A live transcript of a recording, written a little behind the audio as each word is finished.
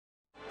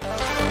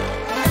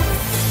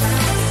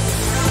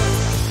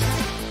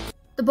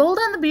The Bold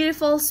and the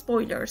Beautiful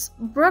spoilers.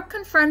 Brooke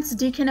confronts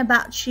Deacon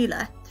about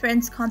Sheila,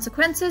 threatens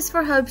consequences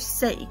for Hope's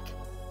sake.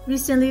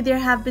 Recently, there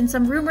have been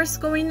some rumors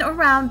going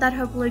around that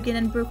Hope Logan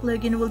and Brooke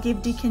Logan will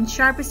give Deacon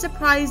Sharpe a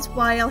surprise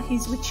while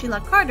he's with Sheila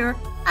Carter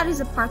at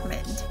his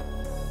apartment.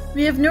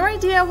 We have no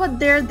idea what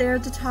they're there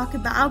to talk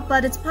about,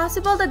 but it's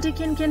possible that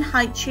Deacon can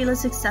hide Sheila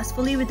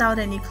successfully without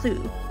any clue.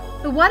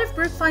 But what if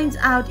Brooke finds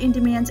out and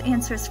demands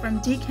answers from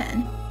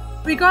Deacon?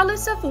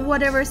 Regardless of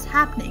whatever's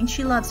happening,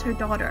 she loves her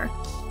daughter.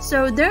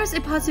 So there's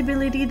a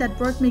possibility that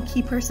Brooke may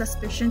keep her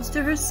suspicions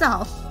to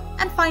herself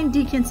and find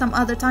Deacon some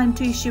other time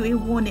to issue a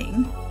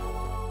warning.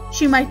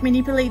 She might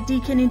manipulate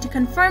Deacon into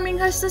confirming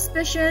her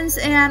suspicions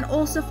and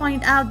also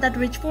find out that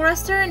Rich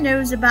Forrester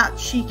knows about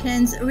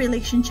Deacon's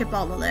relationship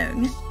all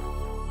along.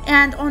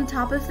 And on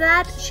top of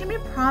that, she may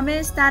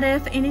promise that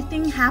if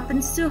anything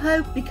happens to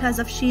Hope because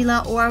of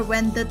Sheila or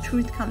when the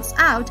truth comes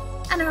out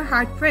and her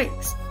heart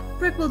breaks,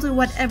 Brooke will do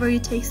whatever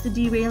it takes to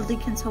derail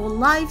Deacon's whole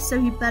life, so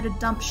he better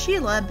dump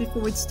Sheila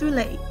before it's too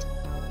late.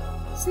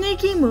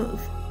 Sneaky move.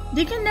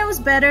 Deacon knows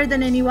better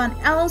than anyone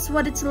else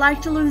what it's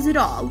like to lose it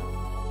all.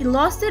 He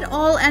lost it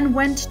all and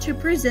went to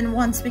prison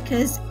once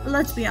because,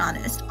 let's be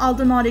honest,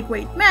 although not a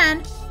great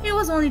man, he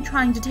was only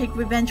trying to take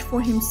revenge for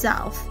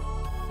himself.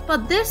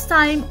 But this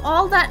time,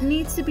 all that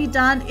needs to be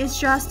done is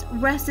just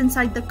rest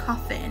inside the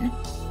coffin.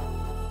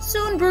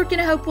 Soon, Brooke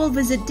and Hope will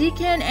visit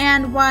Deacon,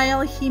 and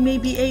while he may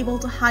be able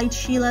to hide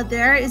Sheila,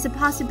 there is a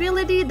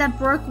possibility that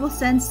Brooke will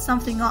sense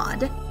something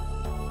odd.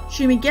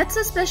 She may get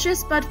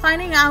suspicious, but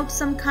finding out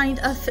some kind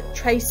of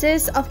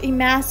traces of a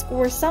mask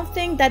or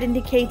something that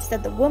indicates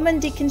that the woman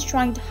Deacon's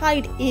trying to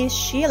hide is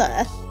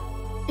Sheila.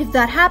 If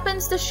that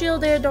happens to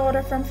shield their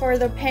daughter from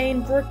further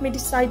pain, Brooke may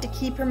decide to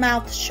keep her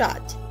mouth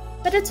shut.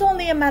 But it's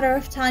only a matter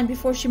of time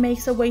before she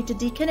makes her way to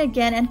Deacon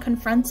again and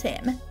confronts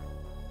him.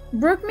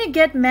 Brooke may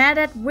get mad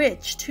at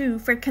Rich too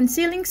for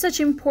concealing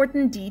such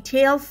important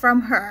detail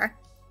from her.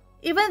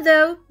 Even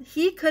though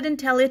he couldn't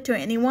tell it to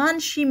anyone,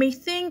 she may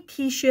think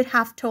he should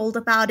have told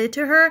about it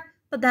to her,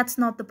 but that's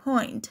not the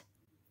point.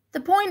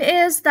 The point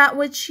is that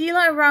with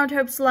Sheila around,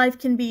 Hope's life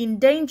can be in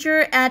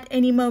danger at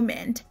any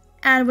moment.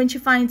 And when she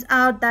finds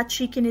out that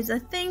Deacon is a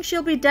thing,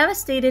 she'll be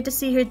devastated to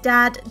see her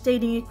dad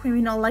dating a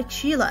criminal like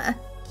Sheila.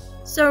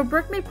 So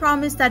Brooke may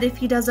promise that if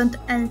he doesn't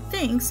end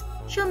things,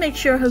 she'll make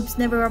sure Hope's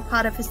never a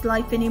part of his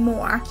life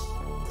anymore.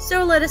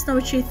 So let us know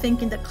what you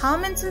think in the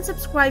comments and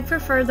subscribe for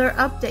further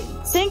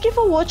updates. Thank you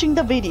for watching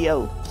the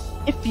video.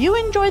 If you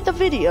enjoyed the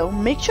video,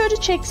 make sure to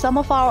check some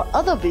of our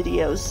other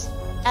videos.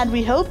 And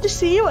we hope to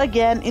see you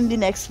again in the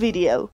next video.